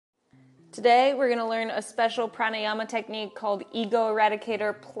Today, we're going to learn a special pranayama technique called Ego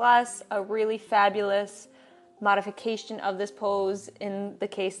Eradicator Plus, a really fabulous modification of this pose in the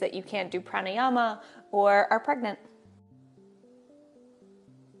case that you can't do pranayama or are pregnant.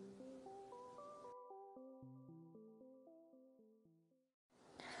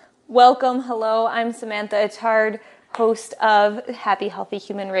 Welcome, hello, I'm Samantha Attard, host of Happy Healthy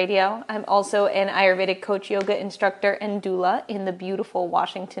Human Radio. I'm also an Ayurvedic coach, yoga instructor, and doula in the beautiful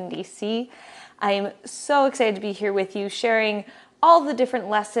Washington, D.C. I am so excited to be here with you, sharing all the different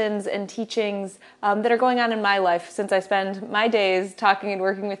lessons and teachings that are going on in my life, since I spend my days talking and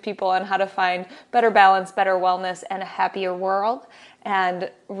working with people on how to find better balance, better wellness, and a happier world. And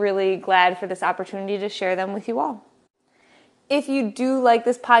really glad for this opportunity to share them with you all. If you do like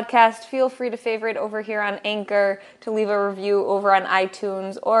this podcast, feel free to favorite over here on Anchor, to leave a review over on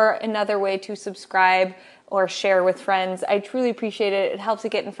iTunes, or another way to subscribe or share with friends. I truly appreciate it. It helps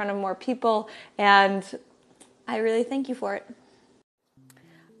it get in front of more people, and I really thank you for it.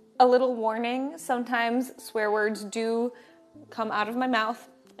 A little warning, sometimes swear words do come out of my mouth.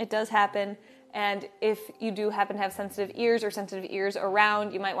 It does happen. And if you do happen to have sensitive ears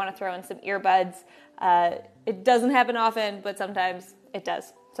around, you might want to throw in some earbuds. It doesn't happen often, but sometimes it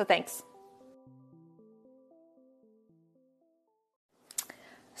does. So thanks.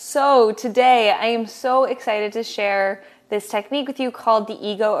 So today I am so excited to share this technique with you called the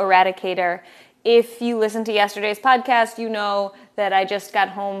Ego Eradicator. If you listened to yesterday's podcast, you know that I just got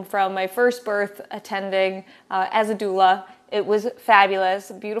home from my first birth attending as a doula. It was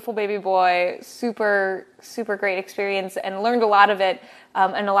fabulous, beautiful baby boy, super, super great experience, and learned a lot of it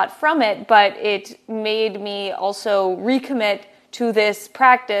and a lot from it, but it made me also recommit to this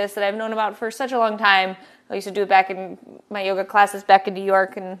practice that I've known about for such a long time. I used to do it back in my yoga classes back in New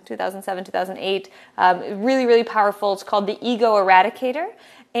York in 2007, 2008. Really, really powerful. It's called the Ego Eradicator.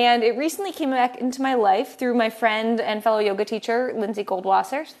 And it recently came back into my life through my friend and fellow yoga teacher, Lindsay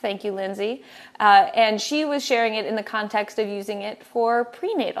Goldwasser. Thank you, Lindsay. And she was sharing it in the context of using it for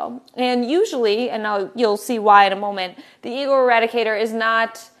prenatal. And usually, and you'll see why in a moment, the Ego Eradicator is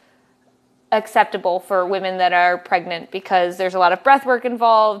not acceptable for women that are pregnant because there's a lot of breath work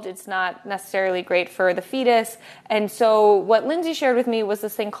involved. It's not necessarily great for the fetus. And so what Lindsay shared with me was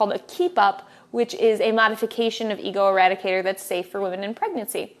this thing called a keep up, which is a modification of Ego Eradicator that's safe for women in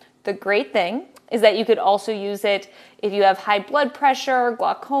pregnancy. The great thing is that you could also use it if you have high blood pressure,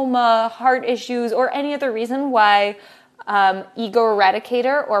 glaucoma, heart issues, or any other reason why Ego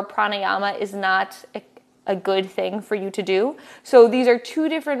Eradicator or pranayama is not a good thing for you to do. So these are two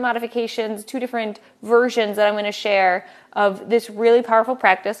different modifications, two different versions that I'm going to share of this really powerful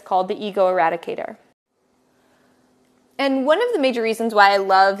practice called the Ego Eradicator. And one of the major reasons why I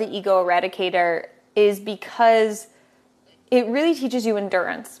love the Ego Eradicator is because it really teaches you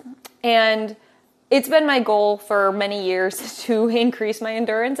endurance. And it's been my goal for many years to increase my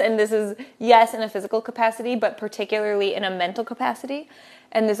endurance. And this is, yes, in a physical capacity, but particularly in a mental capacity.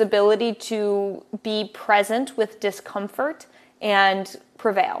 And this ability to be present with discomfort and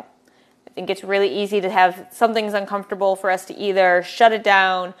prevail. I think it's really easy to have something's uncomfortable for us to either shut it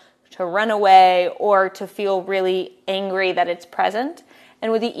down, to run away, or to feel really angry that it's present.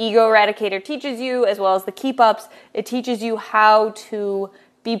 And what the Ego Eradicator teaches you, as well as the keep-ups, it teaches you how to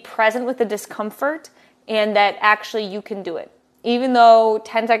be present with the discomfort and that actually you can do it. Even though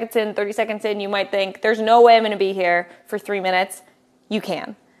 10 seconds in, 30 seconds in, you might think, there's no way I'm going to be here for 3 minutes, you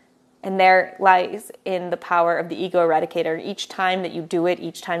can. And there lies in the power of the Ego Eradicator. Each time that you do it,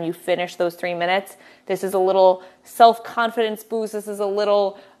 each time you finish those 3 minutes, this is a little self-confidence boost. This is a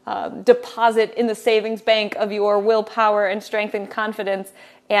little deposit in the savings bank of your willpower and strength and confidence.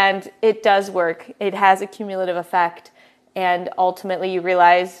 And it does work. It has a cumulative effect. And ultimately you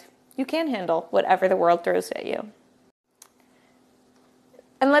realize you can handle whatever the world throws at you.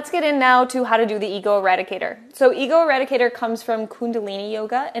 And let's get in now to how to do the Ego Eradicator. So Ego Eradicator comes from Kundalini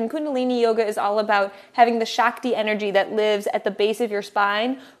Yoga, and Kundalini Yoga is all about having the Shakti energy that lives at the base of your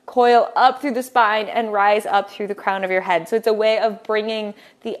spine, coil up through the spine, and rise up through the crown of your head. So it's a way of bringing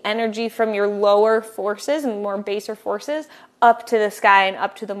the energy from your lower forces and more baser forces up to the sky and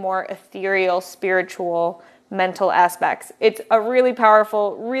up to the more ethereal, spiritual, mental aspects. It's a really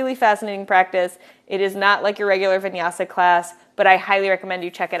powerful, really fascinating practice. It is not like your regular vinyasa class, but I highly recommend you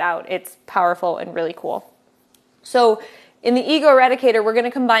check it out. It's powerful and really cool. So in the Ego Eradicator, we're going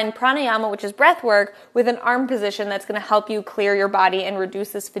to combine pranayama, which is breath work, with an arm position that's going to help you clear your body and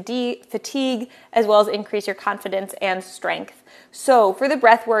reduce this fatigue, as well as increase your confidence and strength. So for the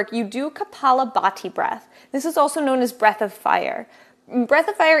breath work, you do Kapalabhati breath. This is also known as breath of fire. Breath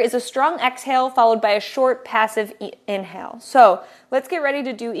of fire is a strong exhale followed by a short passive inhale. So let's get ready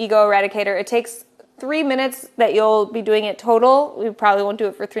to do Ego Eradicator. It takes 3 minutes that you'll be doing it total. We probably won't do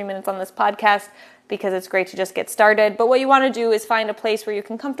it for 3 minutes on this podcast because it's great to just get started. But what you want to do is find a place where you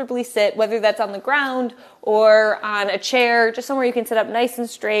can comfortably sit, whether that's on the ground or on a chair, just somewhere you can sit up nice and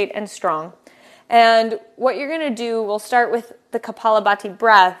straight and strong. And what you're going to do, we'll start with the Kapalabhati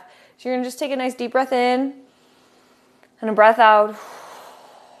breath. So you're going to just take a nice deep breath in and a breath out.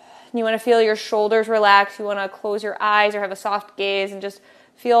 You want to feel your shoulders relax. You want to close your eyes or have a soft gaze and just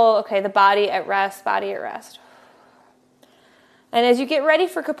feel, okay, the body at rest, body at rest. And as you get ready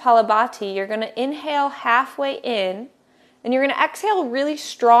for Kapalabhati, you're going to inhale halfway in, and you're going to exhale really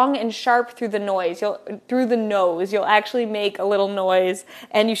strong and sharp through the nose. You'll actually make a little noise,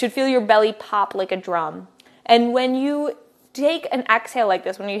 and you should feel your belly pop like a drum. And when you take an exhale like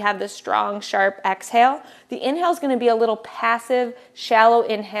this, when you have this strong, sharp exhale, the inhale is going to be a little passive, shallow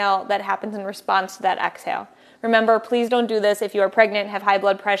inhale that happens in response to that exhale. Remember, please don't do this if you are pregnant, have high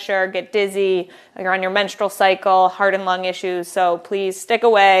blood pressure, get dizzy, you're on your menstrual cycle, heart and lung issues. So please stick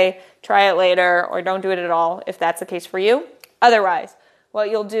away, try it later, or don't do it at all if that's the case for you. Otherwise,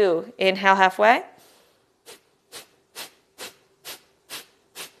 what you'll do, inhale halfway.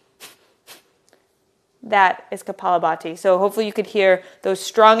 That is Kapalabhati. So hopefully you could hear those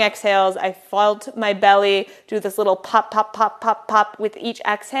strong exhales. I felt my belly do this little pop, pop, pop, pop, pop with each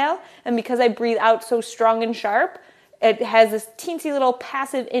exhale. And because I breathe out so strong and sharp, it has this teensy little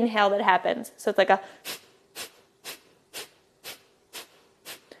passive inhale that happens. So it's like a...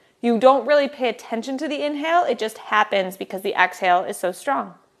 You don't really pay attention to the inhale. It just happens because the exhale is so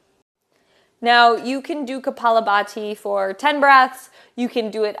strong. Now, you can do Kapalabhati for 10 breaths. You can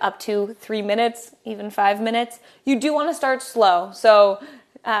do it up to 3 minutes, even 5 minutes. You do want to start slow. So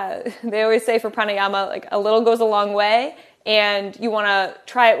they always say for pranayama, like a little goes a long way, and you want to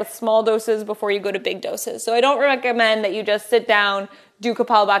try it with small doses before you go to big doses. So I don't recommend that you just sit down, do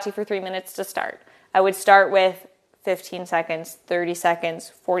Kapalabhati for 3 minutes to start. I would start with 15 seconds, 30 seconds,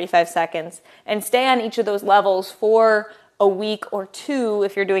 45 seconds, and stay on each of those levels for a week or two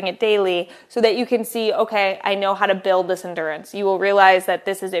if you're doing it daily, so that you can see, okay, I know how to build this endurance. You will realize that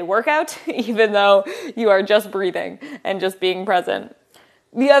this is a workout, even though you are just breathing and just being present.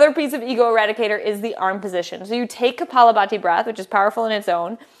 The other piece of Ego Eradicator is the arm position. So you take Kapalabhati breath, which is powerful in its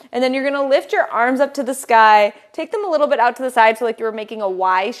own, and then you're going to lift your arms up to the sky, take them a little bit out to the side so like you were making a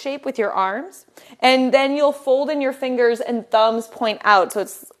Y shape with your arms, and then you'll fold in your fingers and thumbs point out. So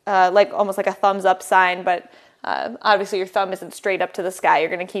it's like almost like a thumbs up sign, but obviously your thumb isn't straight up to the sky. You're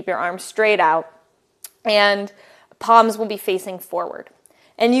going to keep your arms straight out, and palms will be facing forward.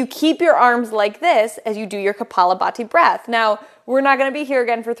 And you keep your arms like this as you do your Kapalabhati breath. Now, we're not going to be here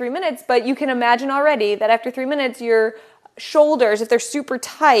again for 3 minutes, but you can imagine already that after 3 minutes, your shoulders, if they're super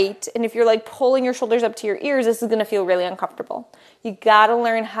tight, and if you're like pulling your shoulders up to your ears, this is going to feel really uncomfortable. You got to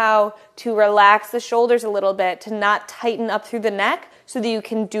learn how to relax the shoulders a little bit, to not tighten up through the neck so that you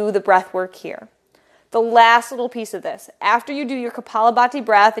can do the breath work here. The last little piece of this, after you do your Kapalabhati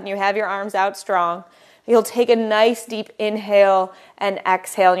breath and you have your arms out strong, you'll take a nice deep inhale and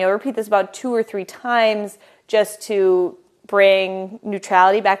exhale, and you'll repeat this about 2 or 3 times just to bring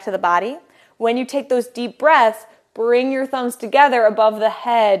neutrality back to the body. When you take those deep breaths, bring your thumbs together above the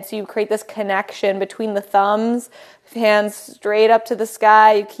head so you create this connection between the thumbs, hands straight up to the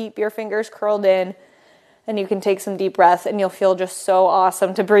sky, you keep your fingers curled in, and you can take some deep breaths, and you'll feel just so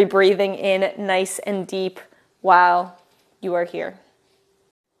awesome to be breathing in nice and deep while you are here.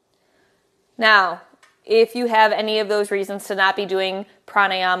 Now, if you have any of those reasons to not be doing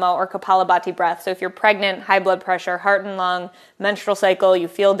pranayama or Kapalabhati breath, so if you're pregnant, high blood pressure, heart and lung, menstrual cycle, you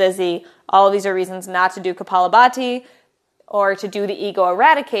feel dizzy, all of these are reasons not to do Kapalabhati or to do the Ego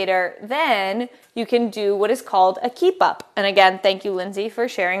Eradicator, then you can do what is called a keep up. And again, thank you, Lindsay, for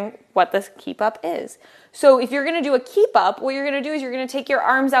sharing what this keep up is. So if you're going to do a keep up, what you're going to do is you're going to take your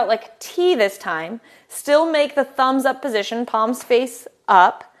arms out like a T this time, still make the thumbs up position, palms face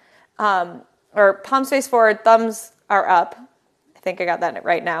up, or palms face forward, thumbs are up. I think I got that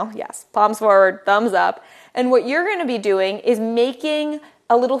right now. Yes, palms forward, thumbs up. And what you're going to be doing is making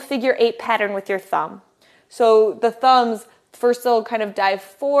a little figure 8 pattern with your thumb. So the thumbs, first they'll kind of dive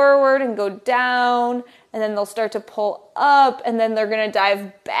forward and go down, and then they'll start to pull up, and then they're going to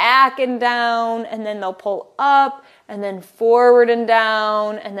dive back and down, and then they'll pull up, and then forward and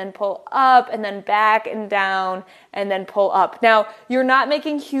down, and then pull up, and then back and down, and then pull up. Now, you're not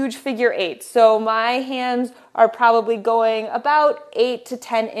making huge figure 8s, so my hands are probably going about 8 to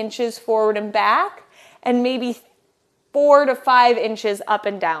 10 inches forward and back, and maybe 4 to 5 inches up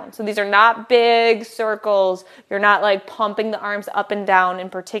and down. So these are not big circles. You're not like pumping the arms up and down in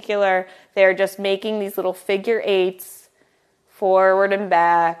particular. They're just making these little figure 8s forward and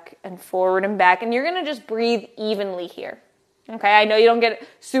back and forward and back. And you're going to just breathe evenly here. Okay, I know you don't get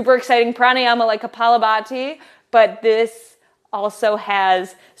super exciting pranayama like Kapalabhati, but this also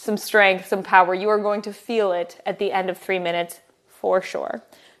has some strength, some power. You are going to feel it at the end of 3 minutes for sure.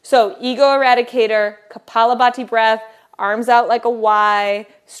 So ego eradicator, Kapalabhati breath, arms out like a Y,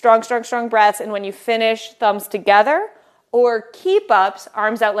 strong, strong, strong breaths. And when you finish, thumbs together. Or keep ups,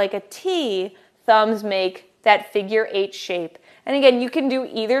 arms out like a T, thumbs make that figure 8 shape. And again, you can do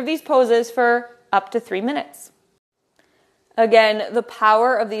either of these poses for up to 3 minutes. Again, the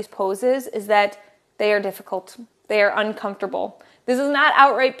power of these poses is that they are difficult. They are uncomfortable. This is not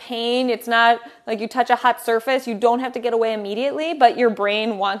outright pain. It's not like you touch a hot surface. You don't have to get away immediately, but your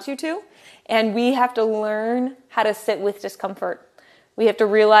brain wants you to. And we have to learn how to sit with discomfort. We have to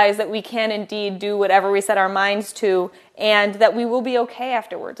realize that we can indeed do whatever we set our minds to and that we will be okay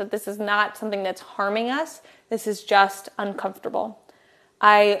afterwards, that this is not something that's harming us. This is just uncomfortable.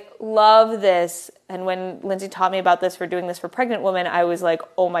 I love this. And when Lindsay taught me about this for doing this for pregnant women, I was like,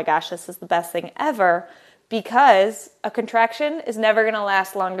 oh my gosh, this is the best thing ever. Because a contraction is never going to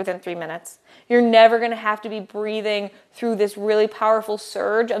last longer than 3 minutes. You're never going to have to be breathing through this really powerful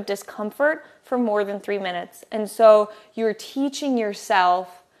surge of discomfort for more than 3 minutes. And so you're teaching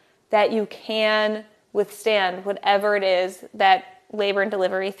yourself that you can withstand whatever it is that labor and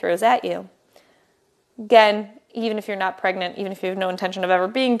delivery throws at you. Again, even if you're not pregnant, even if you have no intention of ever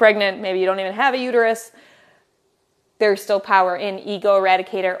being pregnant, maybe you don't even have a uterus, there's still power in ego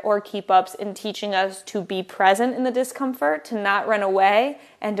eradicator or keep ups in teaching us to be present in the discomfort, to not run away,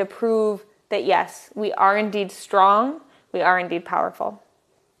 and to prove that yes, we are indeed strong, we are indeed powerful.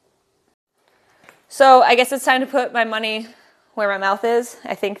 So I guess it's time to put my money where my mouth is.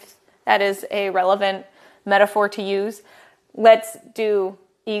 I think that is a relevant metaphor to use. Let's do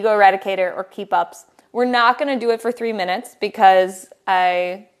ego eradicator or keep ups. We're not going to do it for 3 minutes because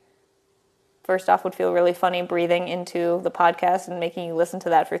I first off would feel really funny breathing into the podcast and making you listen to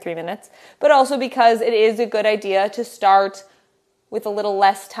that for 3 minutes, but also because it is a good idea to start with a little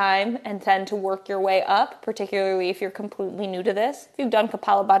less time and then to work your way up, particularly if you're completely new to this. If you've done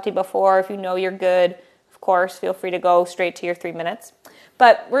Kapalabhati before, if you know you're good, of course, feel free to go straight to your 3 minutes.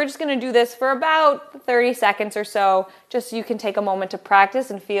 But we're just going to do this for about 30 seconds or so, just so you can take a moment to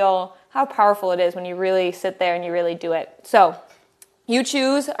practice and feel how powerful it is when you really sit there and you really do it. So you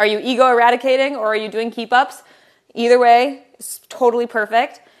choose, are you ego eradicating or are you doing keep ups? Either way, it's totally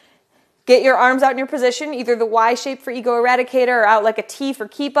perfect. Get your arms out in your position, either the Y shape for ego eradicator or out like a T for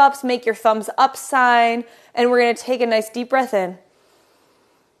keep ups. Make your thumbs up sign. And we're going to take a nice deep breath in.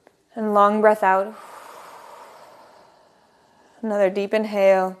 And long breath out. Another deep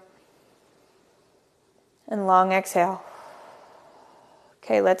inhale. And long exhale.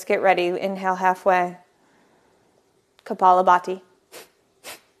 Okay, let's get ready. Inhale halfway. Kapalabhati.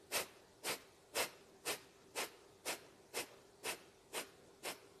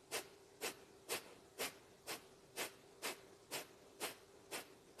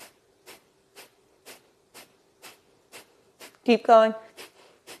 Keep going.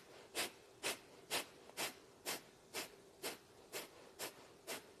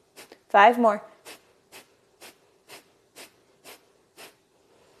 Five more.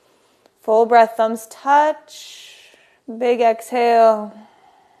 Full breath, thumbs touch. Big exhale.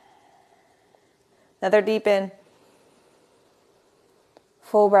 Another deep in.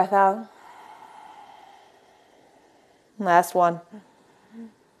 Full breath out. Last one.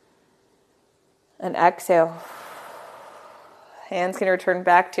 And exhale. Hands can return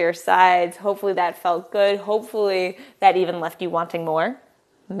back to your sides. Hopefully that felt good. Hopefully that even left you wanting more.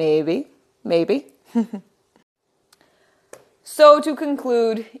 Maybe. So to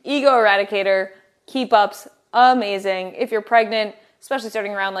conclude, ego eradicator, keep ups, amazing. If you're pregnant, especially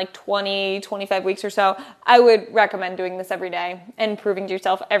starting around like 20, 25 weeks or so, I would recommend doing this every day and proving to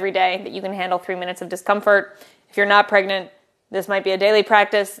yourself every day that you can handle 3 minutes of discomfort. If you're not pregnant, this might be a daily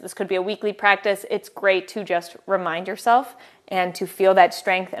practice. This could be a weekly practice. It's great to just remind yourself and to feel that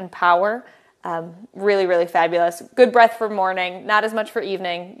strength and power. Really, really fabulous. Good breath for morning, not as much for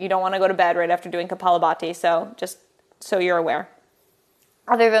evening. You don't want to go to bed right after doing Kapalabhati, so just so you're aware.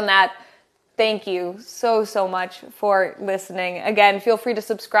 Other than that, thank you so much for listening. Again, feel free to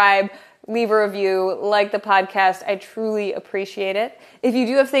subscribe, leave a review, like the podcast. I truly appreciate it. If you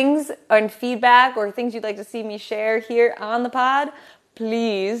do have things and feedback or things you'd like to see me share here on the pod,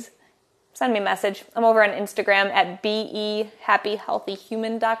 please send me a message. I'm over on Instagram at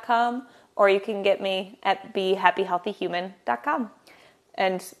behappyhealthyhuman.com or you can get me at behappyhealthyhuman.com.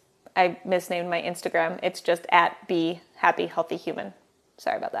 And I misnamed my Instagram. It's just at behappyhealthyhuman.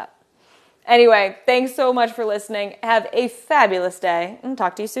 Sorry about that. Anyway, thanks so much for listening. Have a fabulous day and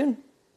talk to you soon.